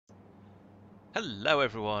Hello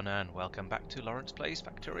everyone and welcome back to Laurence Plays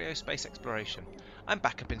Factorio Space Exploration. I'm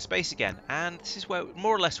back up in space again, and this is where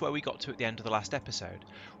more or less where we got to at the end of the last episode.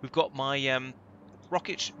 We've got my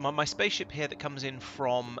my spaceship here that comes in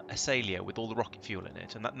from Aesselia with all the rocket fuel in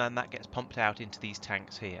it, and then that gets pumped out into these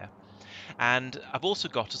tanks here. And I've also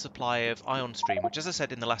got a supply of ion stream, which, as I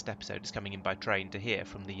said in the last episode, is coming in by train to here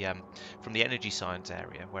from the energy science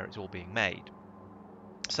area where it's all being made.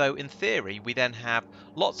 So in theory, we then have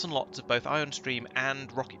lots and lots of both ion stream and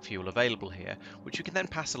rocket fuel available here, which we can then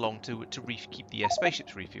pass along to keep the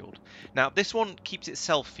spaceships refueled. Now this one keeps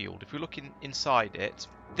itself fueled. If we look inside it,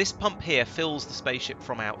 this pump here fills the spaceship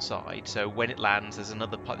from outside. So when it lands, there's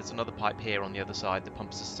another pipe here on the other side that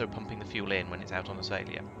pumping the fuel in when it's out on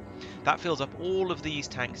Aesselia. That fills up all of these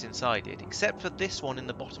tanks inside it, except for this one in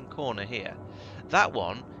the bottom corner here. That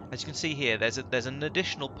one, as you can see here, there's an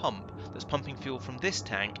additional pump that's pumping fuel from this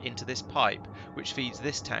tank into this pipe, which feeds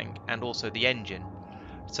this tank and also the engine.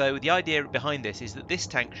 So the idea behind this is that this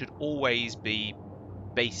tank should always be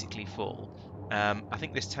basically full. I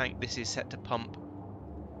think this is set to pump.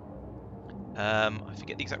 I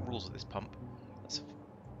forget the exact rules of this pump. Let's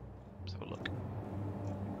have a look.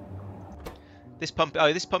 This pump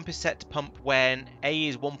is set to pump when A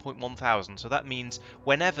is 1.1000, so that means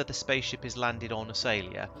whenever the spaceship is landed on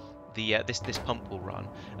Aesselia, this pump will run.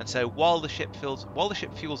 And so while the ship fuels up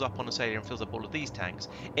on Aesselia and fills up all of these tanks,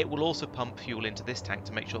 it will also pump fuel into this tank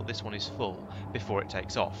to make sure that this one is full before it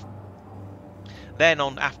takes off. Then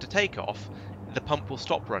after takeoff, the pump will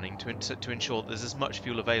stop running to ensure that there's as much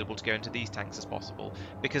fuel available to go into these tanks as possible,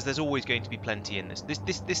 because there's always going to be plenty in this.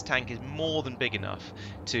 This tank is more than big enough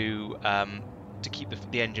to keep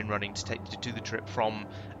the engine running to do the trip from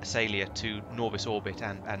Aesselia to Norvis orbit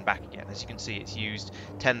and back again. As you can see, it's used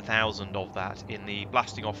 10,000 of that in the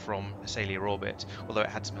blasting off from Aesselia orbit, although it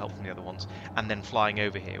had some help from the other ones, and then flying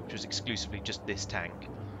over here, which was exclusively just this tank.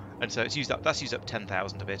 And so that's used up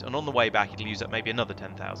 10,000 of it, and on the way back it'll use up maybe another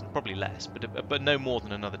 10,000, probably less, but no more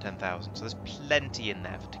than another 10,000. So there's plenty in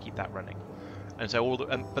there to keep that running. And so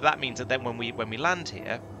but that means that then when we land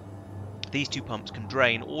here, these two pumps can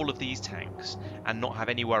drain all of these tanks and not have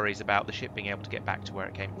any worries about the ship being able to get back to where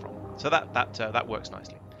it came from. So that works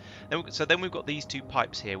nicely. Then we've got these two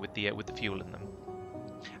pipes here with the fuel in them,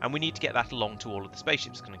 and we need to get that along to all of the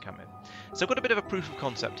spaceships that's going to come in. So I've got a bit of a proof of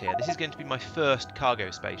concept here. This is going to be my first cargo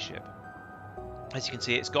spaceship. As you can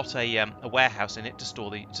see, it's got a warehouse in it to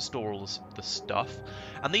store all the stuff,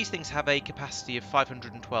 and these things have a capacity of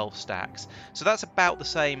 512 stacks. So that's about the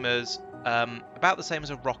same as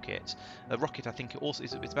a rocket. A rocket, I think,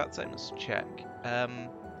 it's about the same. Let's check.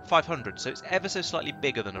 500. So it's ever so slightly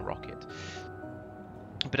bigger than a rocket,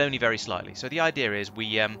 but only very slightly. So the idea is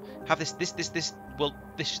we have this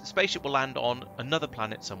spaceship will land on another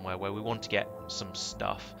planet somewhere where we want to get some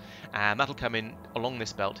stuff, and that'll come in along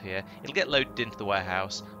this belt here. It'll get loaded into the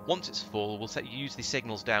warehouse. Once it's full, we'll use these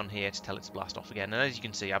signals down here to tell it to blast off again. And as you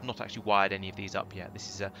can see, I've not actually wired any of these up yet.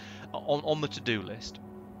 This is on the to-do list.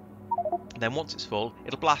 Then once it's full,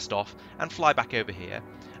 it'll blast off and fly back over here,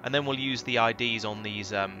 and then we'll use the IDs on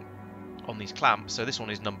these clamps. So this one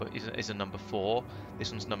is a number 4,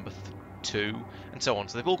 this one's number 2, and so on.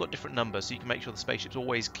 So they've all got different numbers, so you can make sure the spaceship's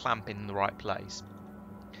always clamping in the right place.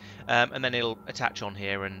 And then it'll attach on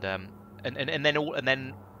here, and then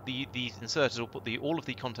these inserters will put all of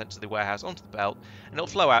the contents of the warehouse onto the belt, and it'll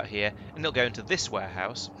flow out here, and it'll go into this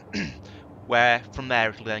warehouse, where from there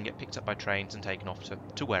it'll then get picked up by trains and taken off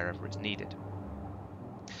to wherever it's needed.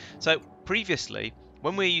 So previously,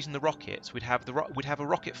 when we were using the rockets, we'd have a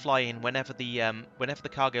rocket fly in whenever the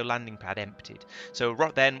cargo landing pad emptied. So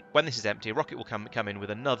then, when this is empty, a rocket will come in with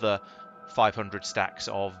another 500 stacks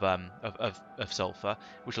of sulfur,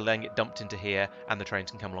 which will then get dumped into here, and the trains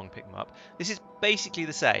can come along and pick them up. This is basically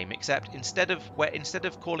the same, except instead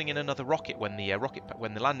of calling in another rocket when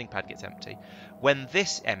the landing pad gets empty, when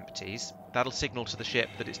this empties, that'll signal to the ship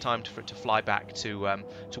that it's time for it to fly back to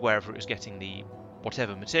wherever it was getting the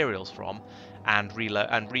whatever materials from, and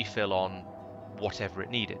refill on whatever it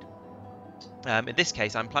needed. In this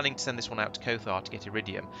case, I'm planning to send this one out to Kothar to get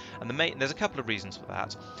iridium, and there's a couple of reasons for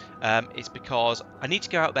that. It's because I need to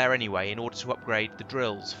go out there anyway in order to upgrade the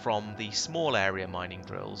drills from the small area mining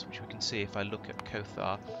drills, which we can see if I look at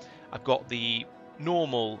Kothar. I've got the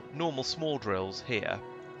normal small drills here,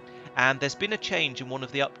 and there's been a change in one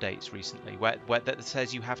of the updates recently where that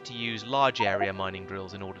says you have to use large area mining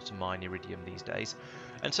drills in order to mine iridium these days.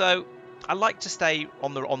 And so I like to stay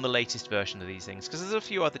on the latest version of these things, because there's a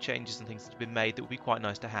few other changes and things that have been made that would be quite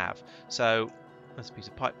nice to have. So there's a piece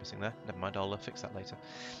of pipe missing there. Never mind, I'll fix that later.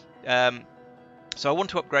 So I want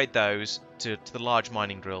to upgrade those to the large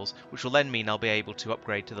mining drills, which will then mean I'll be able to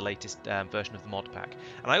upgrade to the latest version of the mod pack.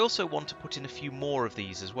 And I also want to put in a few more of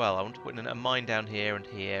these as well. I want to put in a mine down here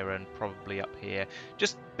and probably up here.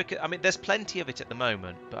 Just because, I mean, there's plenty of it at the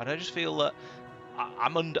moment, but I just feel that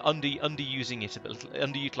I'm underusing it a bit,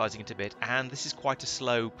 underutilizing it a bit, and this is quite a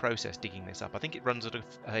slow process digging this up. I think it runs at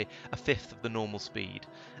a fifth of the normal speed,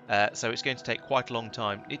 so it's going to take quite a long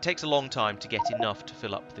time. It takes a long time to get enough to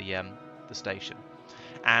fill up the station.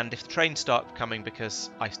 And if the trains start coming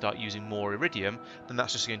because I start using more iridium, then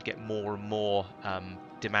that's just going to get more and more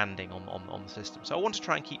demanding on the system. So I want to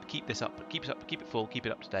try and keep this up, keep it full, keep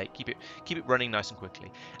it up to date, keep it running nice and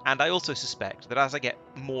quickly. And I also suspect that as I get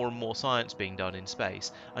more and more science being done in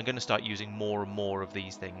space, I'm going to start using more and more of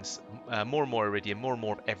these things, more and more iridium, more and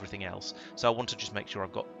more of everything else. So I want to just make sure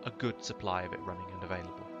I've got a good supply of it running and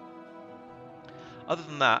available. Other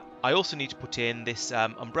than that, I also need to put in this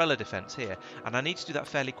umbrella defense here, and I need to do that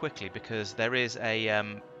fairly quickly because there is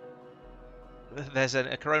there's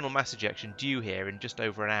a coronal mass ejection due here in just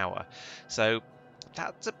over an hour. So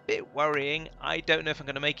that's a bit worrying. I don't know if I'm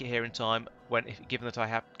going to make it here in time given that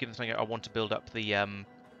I want to build up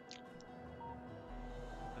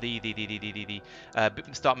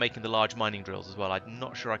start making the large mining drills as well. I'm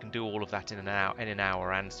not sure I can do all of that in an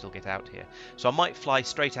hour and still get out here. So I might fly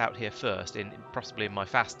straight out here first, possibly in my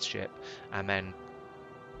fast ship, and then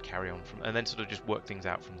carry on and then sort of just work things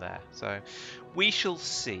out from there. So we shall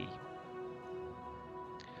see.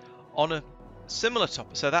 On a similar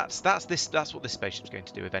topic, so that's what this spaceship's going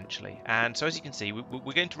to do eventually. And so as you can see,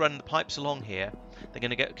 we're going to run the pipes along here. They're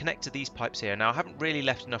going to connect to these pipes here. Now I haven't really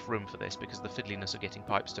left enough room for this because of the fiddliness of getting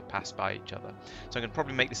pipes to pass by each other. So I'm going to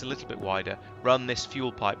probably make this a little bit wider, run this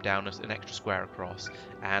fuel pipe down as an extra square across,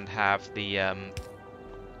 and have the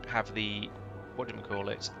what do we call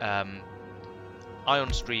it,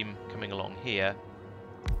 ion stream coming along here,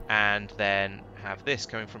 and then have this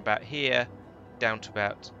coming from about here down to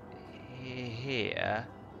about here.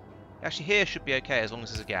 Actually, here should be okay as long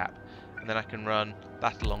as there's a gap, and then I can run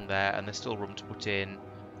that along there, and there's still room to put in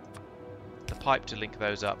the pipe to link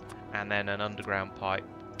those up, and then an underground pipe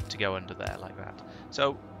to go under there like that.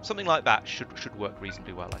 So something like that should work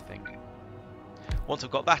reasonably well, I think. Once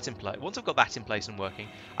I've got that in place and working,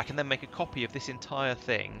 I can then make a copy of this entire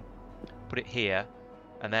thing, put it here,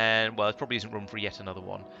 and then, well, there probably isn't room for yet another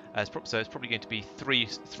one. So it's probably going to be three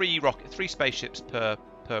spaceships per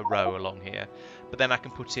row along here. But then I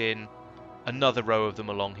can put in another row of them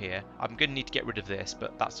along here. I'm going to need to get rid of this,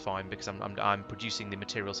 but that's fine because I'm producing the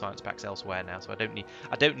material science packs elsewhere now, so I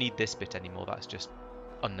don't need this bit anymore. That's just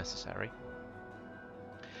unnecessary.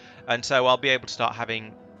 And so I'll be able to start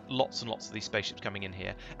having lots and lots of these spaceships coming in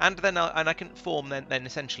here, and then I can form then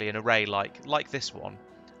essentially an array like this one.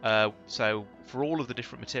 So for all of the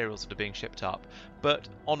different materials that are being shipped up, but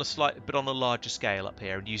on a larger scale up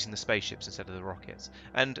here, and using the spaceships instead of the rockets,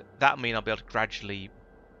 and that mean I'll be able to gradually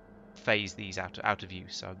phase these out of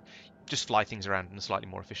use. So just fly things around in a slightly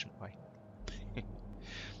more efficient way.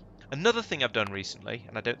 Another thing I've done recently,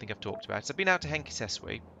 and I don't think I've talked about, is I've been out to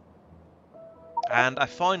Aesselia, and I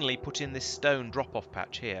finally put in this stone drop-off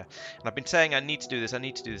patch here. And I've been saying I need to do this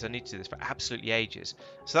for absolutely ages.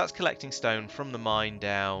 So that's collecting stone from the mine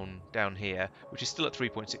down here, which is still at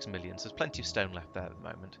 3.6 million, so there's plenty of stone left there at the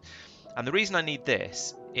moment. And the reason I need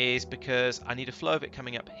this is because I need a flow of it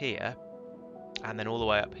coming up here, and then all the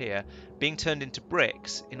way up here, being turned into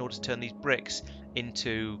bricks in order to turn these bricks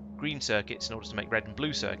into green circuits in order to make red and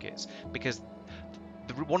blue circuits. Because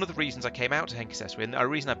one of the reasons I came out to Aesselia, and the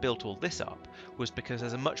reason I built all this up, was because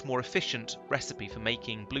there's a much more efficient recipe for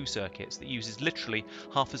making blue circuits that uses literally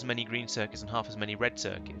half as many green circuits and half as many red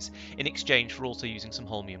circuits, in exchange for also using some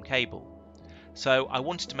holmium cable. So I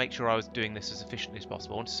wanted to make sure I was doing this as efficiently as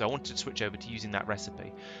possible, so I wanted to switch over to using that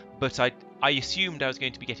recipe. But I assumed I was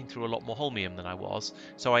going to be getting through a lot more holmium than I was,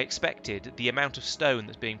 so I expected the amount of stone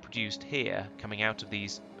that's being produced here, coming out of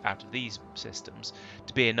these systems,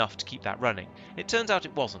 to be enough to keep that running. It turns out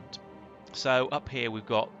it wasn't. So up here we've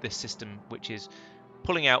got this system which is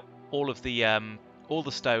pulling out all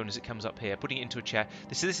the stone as it comes up here, putting it into a chair.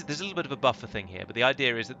 There's a little bit of a buffer thing here, but the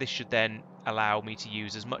idea is that this should then allow me to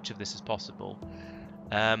use as much of this as possible.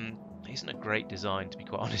 Isn't a great design, to be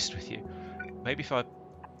quite honest with you. Maybe if I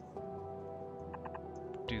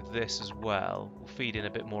do this as well, we'll feed in a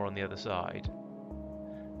bit more on the other side.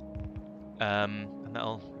 And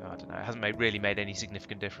that'll, I don't know, it hasn't really made any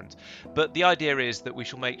significant difference. But the idea is that we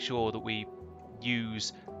shall make sure that we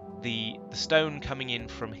use the stone coming in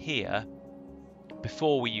from here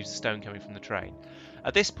before we use the stone coming from the train.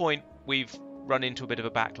 At this point, we've run into a bit of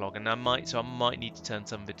a backlog, and I might need to turn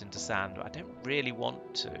some of it into sand. I don't really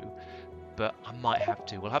want to, but I might have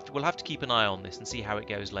to. We'll have to keep an eye on this and see how it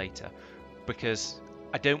goes later, because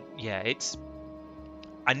I don't. Yeah, it's.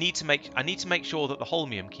 I need to make sure that the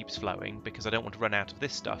holmium keeps flowing, because I don't want to run out of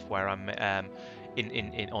this stuff where I'm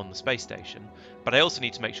in on the space station. But I also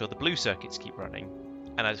need to make sure the blue circuits keep running,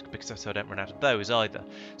 and because I don't run out of those either.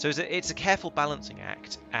 So it's a careful balancing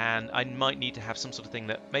act, and I might need to have some sort of thing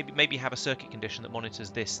that maybe have a circuit condition that monitors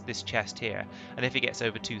this chest here, and if it gets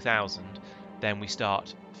over 2000, then we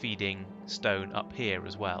start feeding stone up here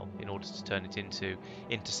as well, in order to turn it into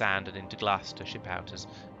sand and into glass to ship out as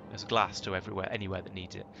glass to anywhere that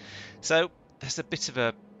needs it. So there's a bit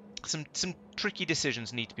of some tricky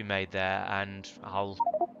decisions need to be made there, and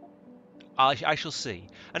I shall see.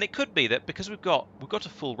 And it could be that because we've got a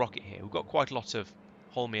full rocket here, we've got quite a lot of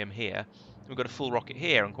holmium here, we've got a full rocket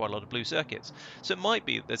here and quite a lot of blue circuits. So it might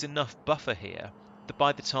be that there's enough buffer here that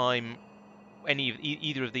by the time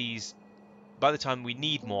either of these, by the time we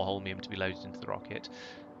need more holmium to be loaded into the rocket,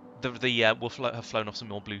 we'll have flown off some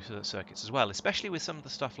more blue circuits as well. Especially with some of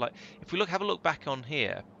the stuff like, if we have a look back on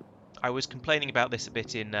here, I was complaining about this a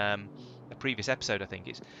bit in a previous episode. I think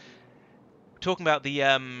it's talking about the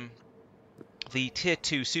tier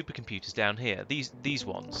 2 supercomputers down here. These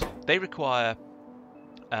ones, they require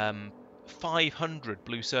 500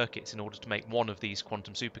 blue circuits in order to make one of these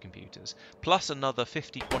quantum supercomputers, plus another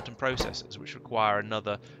 50 quantum processors, which require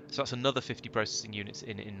another. So that's another 50 processing units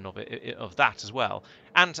of that as well,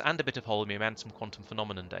 and a bit of holmium and some quantum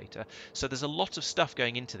phenomenon data. So there's a lot of stuff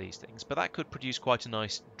going into these things, but that could produce quite a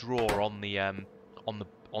nice draw on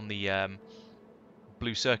the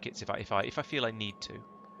blue circuits if I feel I need to.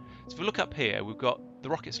 So if we look up here, we've got the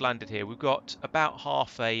rockets landed here. We've got about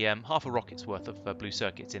half a rocket's worth of blue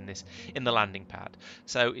circuits in the landing pad.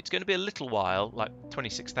 So it's going to be a little while, like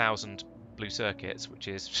 26,000 blue circuits, which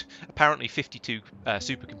is apparently 52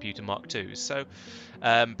 supercomputer Mark IIs. So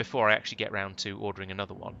before I actually get round to ordering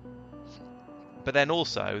another one. But then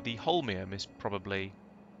also the holmium is probably.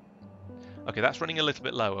 Okay, that's running a little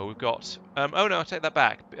bit lower. We've got... oh no, I take that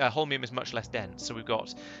back. Holmium is much less dense. So we've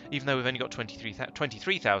got... Even though we've only got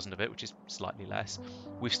 23,000 of it, which is slightly less,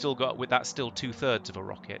 we've still got... That's still 2/3 of a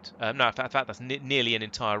rocket. No, in fact that's nearly an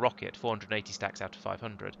entire rocket. 480 stacks out of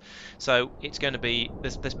 500. So it's going to be...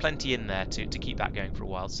 There's plenty in there to keep that going for a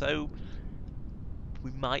while. So we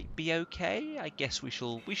might be okay. I guess we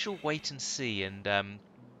shall wait and see. And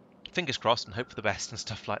fingers crossed and hope for the best and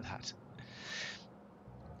stuff like that.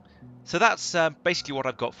 So that's basically what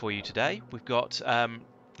I've got for you today. We've got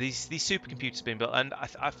these supercomputers being built, and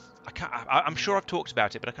I'm sure I've talked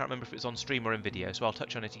about it, but I can't remember if it was on stream or in video, so I'll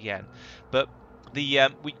touch on it again. But the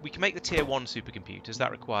we can make the tier 1 supercomputers.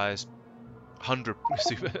 That requires 100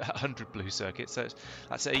 blue circuits, so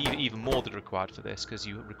that's even more than required for this, because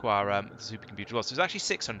you require the supercomputer as well. So it's actually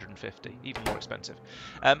 650, even more expensive.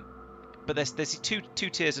 But there's two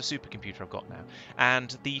tiers of supercomputer I've got now,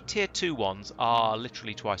 and the tier 2 ones are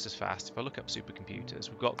literally twice as fast. If I look up supercomputers,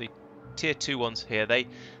 we've got the tier 2 ones here. They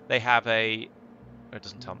have a... It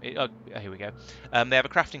doesn't tell me. Oh, here we go. They have a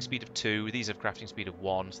crafting speed of 2. These have a crafting speed of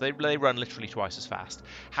 1. So they run literally twice as fast.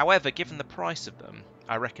 However, given the price of them,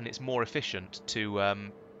 I reckon it's more efficient to...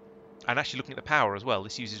 and actually looking at the power as well,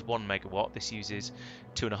 this uses 1 megawatt, this uses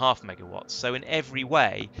 2.5 megawatts. So in every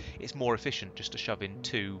way, it's more efficient just to shove in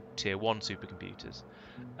 2 tier 1 supercomputers.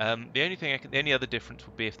 The only other difference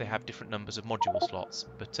would be if they have different numbers of module slots,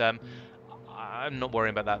 but I'm not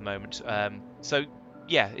worrying about that at the moment. So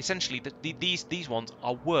yeah, essentially these ones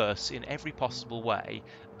are worse in every possible way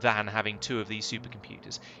than having 2 of these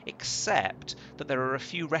supercomputers, except that there are a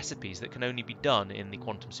few recipes that can only be done in the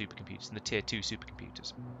quantum supercomputers, in the tier 2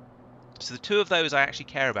 supercomputers. So the 2 of those I actually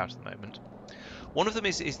care about at the moment. One of them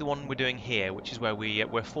is the one we're doing here, which is where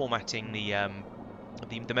we're formatting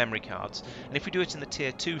the memory cards. And if we do it in the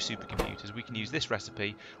tier 2 supercomputers, we can use this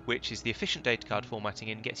recipe, which is the efficient data card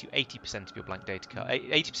formatting, and gets you 80% of your blank data card,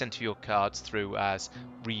 80% of your cards through as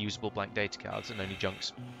reusable blank data cards, and only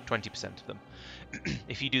junks 20% of them.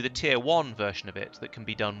 If you do the tier 1 version of it that can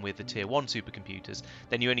be done with the tier 1 supercomputers,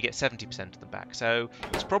 then you only get 70% of them back. So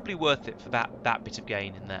it's probably worth it for that bit of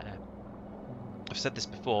gain in there. I've said this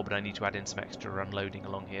before, but I need to add in some extra unloading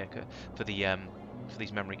along here for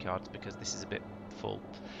these memory cards, because this is a bit full.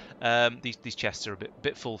 These chests are a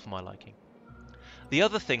bit full for my liking. The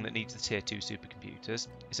other thing that needs the tier 2 supercomputers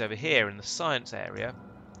is over here in the science area,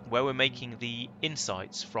 where we're making the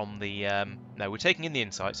insights from the... we're taking in the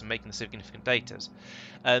insights and making the significant datas.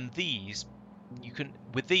 And these,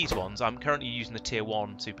 with these ones, I'm currently using the tier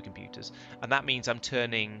 1 supercomputers, and that means I'm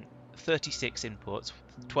turning 36 inputs,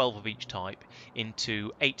 12 of each type,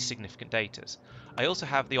 into 8 significant datas. I also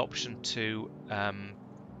have the option to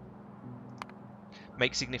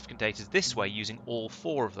make significant data this way using all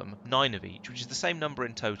 4 of them, 9 of each, which is the same number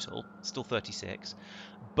in total, still 36,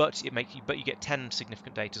 but you get 10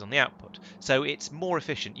 significant datas on the output. So it's more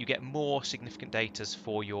efficient. You get more significant datas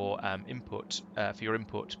for your input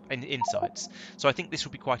insights. So I think this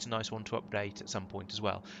would be quite a nice one to update at some point as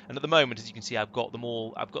well. And at the moment, as you can see, I've got them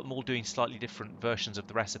all doing slightly different versions of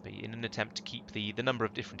the recipe in an attempt to keep the number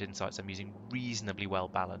of different insights I'm using reasonably well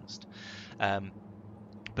balanced.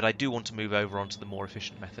 But I do want to move over onto the more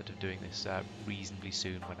efficient method of doing this reasonably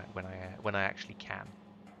soon when I actually can.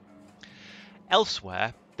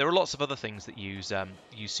 Elsewhere, there are lots of other things that use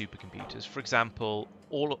supercomputers. For example,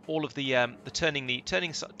 all of the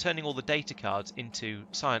turning all the data cards into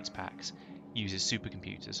science packs uses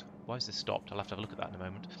supercomputers. Why is this stopped? I'll have to have a look at that in a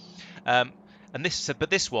moment. But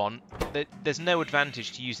this one, there's no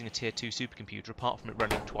advantage to using a tier 2 supercomputer apart from it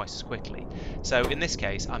running twice as quickly. So in this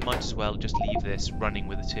case, I might as well just leave this running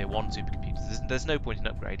with a tier 1 supercomputer. There's no point in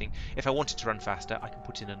upgrading. If I wanted to run faster, I can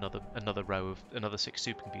put in another row of another 6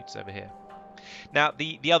 supercomputers over here. Now,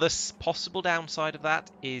 the other possible downside of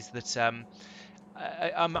that is that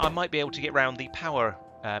I might be able to get around the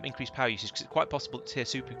increased power usage, because it's quite possible that tier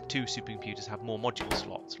 2 supercomputers have more module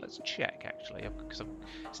slots. Let's check, actually,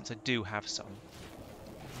 since I do have some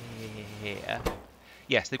here.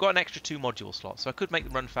 Yes, they've got an extra 2 module slots, so I could make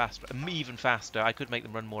them run faster, even faster. I could make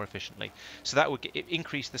them run more efficiently. So that would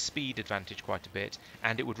increase the speed advantage quite a bit,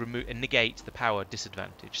 and it would negate the power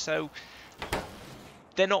disadvantage. So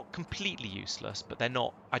they're not completely useless, but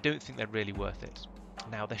I don't think they're really worth it.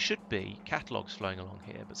 Now, there should be catalogues flowing along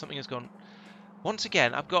here, but something has gone. Once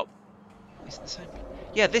again, I've got. Is it the same?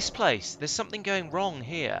 Yeah, this place. There's something going wrong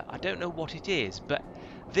here. I don't know what it is, but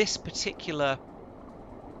this particular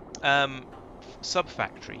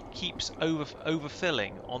sub-factory keeps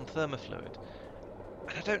overfilling on thermofluid,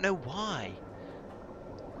 and I don't know why.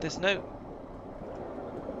 There's no.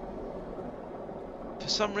 For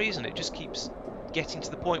some reason, it just keeps getting to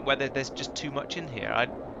the point where there's just too much in here.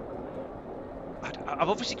 I've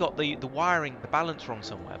obviously got the wiring, the balance wrong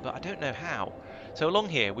somewhere, but I don't know how. So along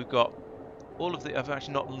here we've got all of the. I've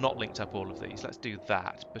actually not linked up all of these. Let's do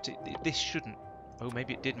that. But this shouldn't. Oh,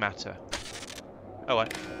 maybe it did matter. Oh,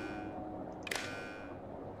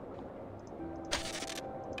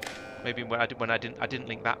 maybe when I didn't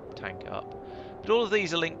link that tank up. But all of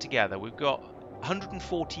these are linked together. We've got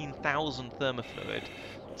 114,000 thermofluid,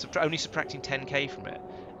 only subtracting 10k from it,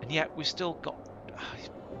 and yet we've still got.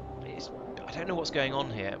 I don't know what's going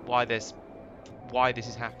on here. Why this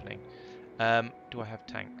is happening? Do I have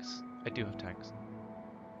tanks? I do have tanks.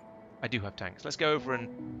 I do have tanks. Let's go over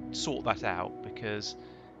and sort that out, because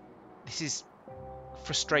this is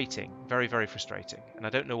frustrating, very, very frustrating, and I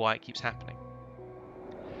don't know why it keeps happening.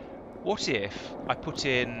 What if I put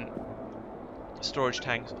in storage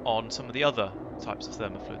tanks on some of the other types of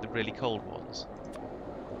thermofluid, the really cold ones?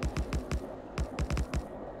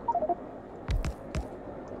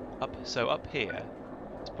 So up here,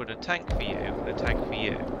 let's put a tank for you and a tank for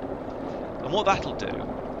you. And what that'll do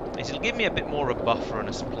is it'll give me a bit more of a buffer and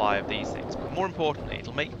a supply of these things. But more importantly,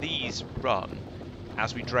 it'll make these run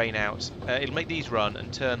as we drain out. It'll make these run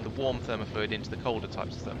and turn the warm thermofluid into the colder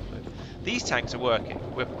types of thermofluid. These tanks are working.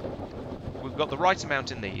 We've got the right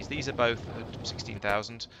amount in these. These are both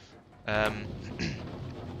 16,000.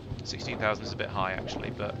 16,000 is a bit high, actually,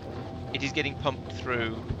 but it is getting pumped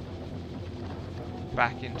through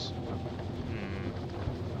back into.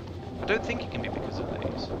 I don't think it can be because of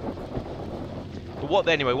these. But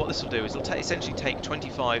anyway, what this will do is it'll essentially take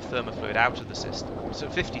 25 thermofluid out of the system, so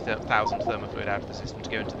 50,000 thermofluid out of the system to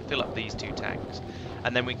go into fill up these 2 tanks,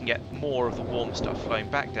 and then we can get more of the warm stuff flowing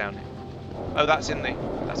back down here. Oh, that's on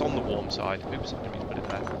the warm side. Oops, I didn't mean to put it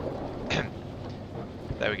there.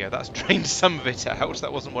 There we go. That's drained some of it out.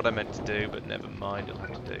 That wasn't what I meant to do, but never mind. It'll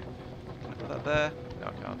have to do. Can I put that there? No,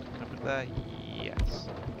 I can't. Can I put it there? Yes.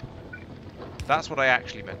 That's what I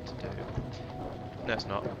actually meant to do. No, it's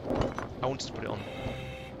not. I wanted to put it on.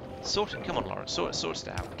 Sort it. Come on, Laurence. Sort it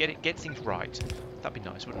out. Get things right. That'd be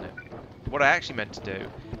nice, wouldn't it? What I actually meant to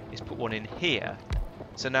do is put one in here.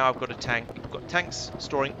 So now I've got a tank. I've got tanks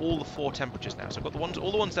storing all the 4 temperatures now. So I've got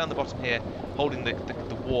all the ones down the bottom here holding the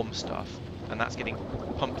warm stuff, and that's getting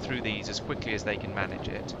pumped through these as quickly as they can manage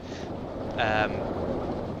it,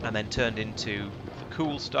 and then turned into the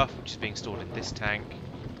cool stuff, which is being stored in this tank,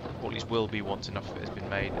 or at least will be once enough of it has been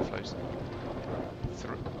made. It flows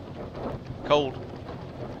through. Cold.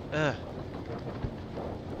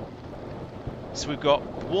 So we've got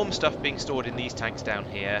warm stuff being stored in these tanks down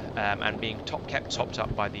here, and being kept topped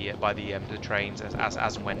up by the trains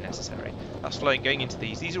as and when necessary. That's going into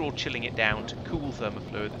these. These are all chilling it down to cool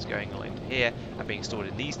thermofluid that's going on into here and being stored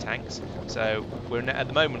in these tanks. So at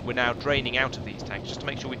the moment we're now draining out of these tanks just to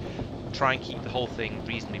make sure we try and keep the whole thing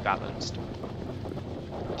reasonably balanced.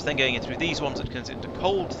 It's then going in through these ones that turns into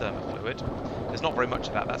cold thermofluid. There's not very much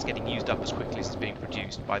of that. That's getting used up as quickly as it's being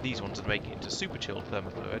produced by these ones that are making it into super chilled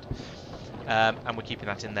thermofluid. And we're keeping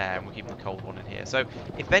that in there, and we're keeping the cold one in here. So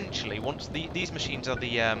eventually, once these machines are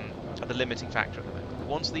the limiting factor at the moment.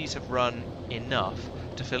 Once these have run enough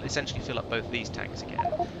to essentially fill up both these tanks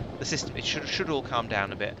again, the system should all calm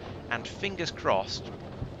down a bit. And fingers crossed,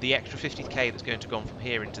 the extra 50k that's going to go on from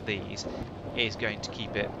here into these is going to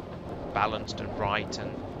keep it balanced and right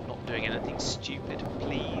and not doing anything stupid.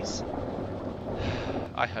 Please,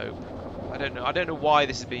 I hope. I don't know why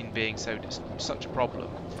this has been being such a problem.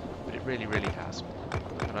 But it really has,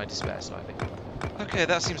 and I despair slightly. Okay,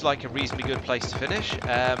 that seems like a reasonably good place to finish.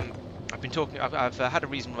 I've had a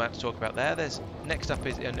reasonable amount to talk about there. Next up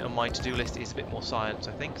is on my to-do list is a bit more science,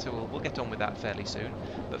 I think, so we'll get on with that fairly soon.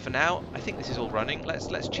 But for now, I think this is all running.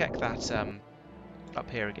 Let's check that up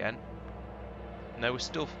here again. No, we're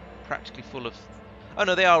still practically full of. Oh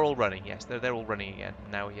no, they are all running. Yes, they're all running again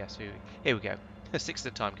now. Yes, here we go. 6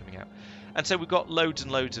 at a time coming out. And so we've got loads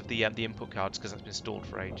and loads of the input cards because that's been stored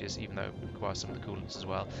for ages, even though it requires some of the coolants as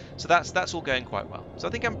well. So that's all going quite well. So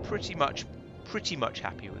I think I'm pretty much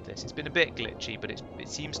happy with this. It's been a bit glitchy, but it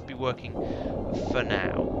seems to be working for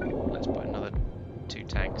now. Let's put another 2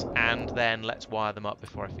 tanks, and then let's wire them up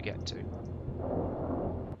before I forget to.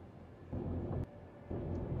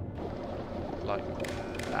 Like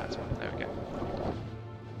that. There we go.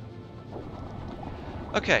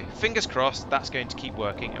 Okay, fingers crossed that's going to keep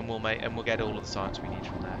working, and we'll get all of the science we need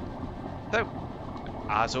from there. So,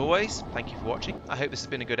 as always, thank you for watching. I hope this has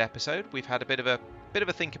been a good episode. We've had a bit of a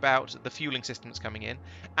think about the fueling system that's coming in,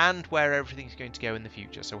 and where everything's going to go in the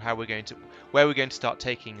future. So where we're going to start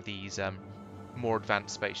taking these more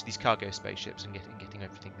advanced these cargo spaceships and getting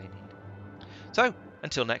everything they need. So,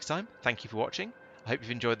 until next time, thank you for watching. I hope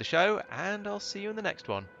you've enjoyed the show, and I'll see you in the next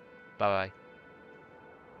one. Bye bye.